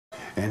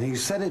And he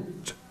said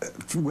it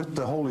with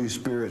the Holy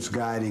Spirit's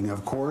guiding,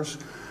 of course,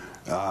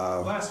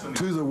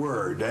 to the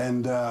Word.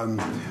 And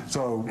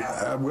so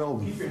we'll...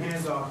 Keep your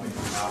hands off me.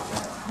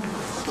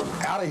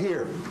 Out of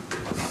here.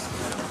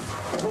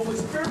 Holy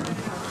Spirit.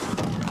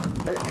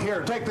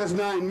 Here, take this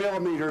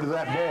 9mm to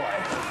that boy.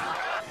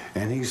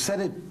 And he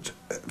said it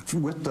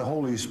with the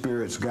Holy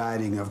Spirit's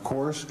guiding, of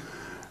course,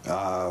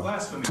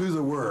 to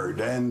the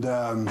Word. And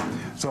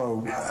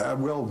so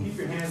we'll... Keep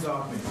your hands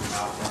off me.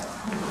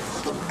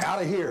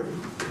 Out of here.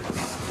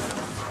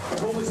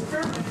 Holy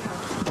Spirit.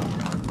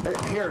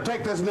 Here,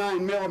 take this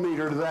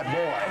 9mm to that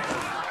boy.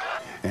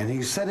 And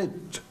he said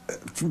it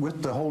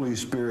with the Holy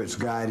Spirit's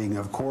guiding,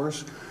 of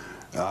course,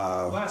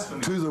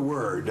 to the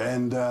Word.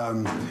 And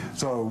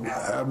so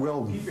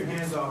we'll... Keep your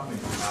hands off me.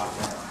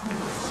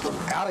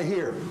 Out of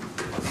here.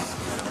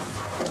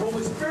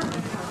 Holy Spirit.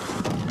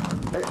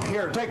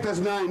 Here, take this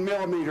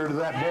 9mm to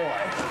that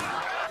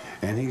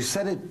boy. And he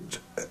said it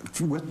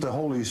with the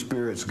Holy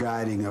Spirit's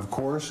guiding, of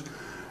course,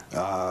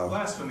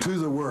 to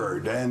the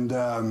Word. And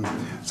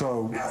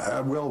so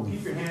we'll...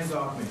 Keep your hands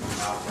off me.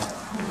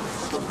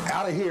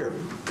 Out of here.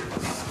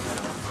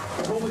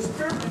 Holy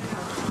Spirit.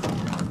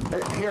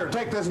 Here,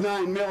 take this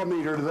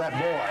 9mm to that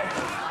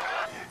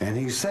boy. And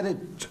he said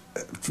it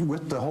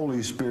with the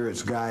Holy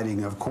Spirit's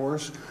guiding, of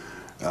course,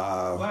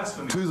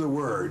 to the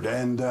Word.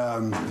 And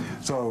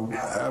so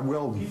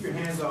we'll... Keep your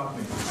hands off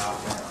me.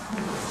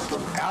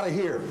 Out of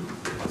here.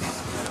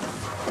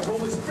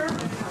 Holy Spirit.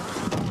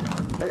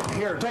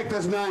 Here, take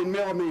this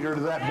 9mm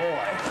to that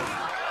boy.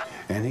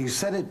 And he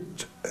said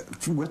it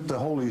with the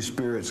Holy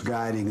Spirit's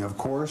guiding, of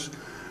course,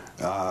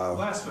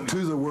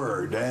 to the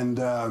Word. And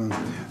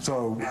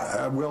so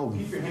we'll...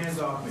 Keep your hands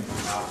off me.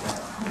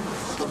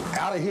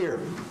 Out of here.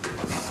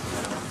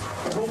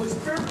 Holy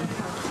Spirit.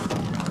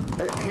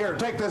 Here,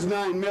 take this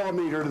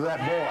 9mm to that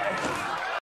boy.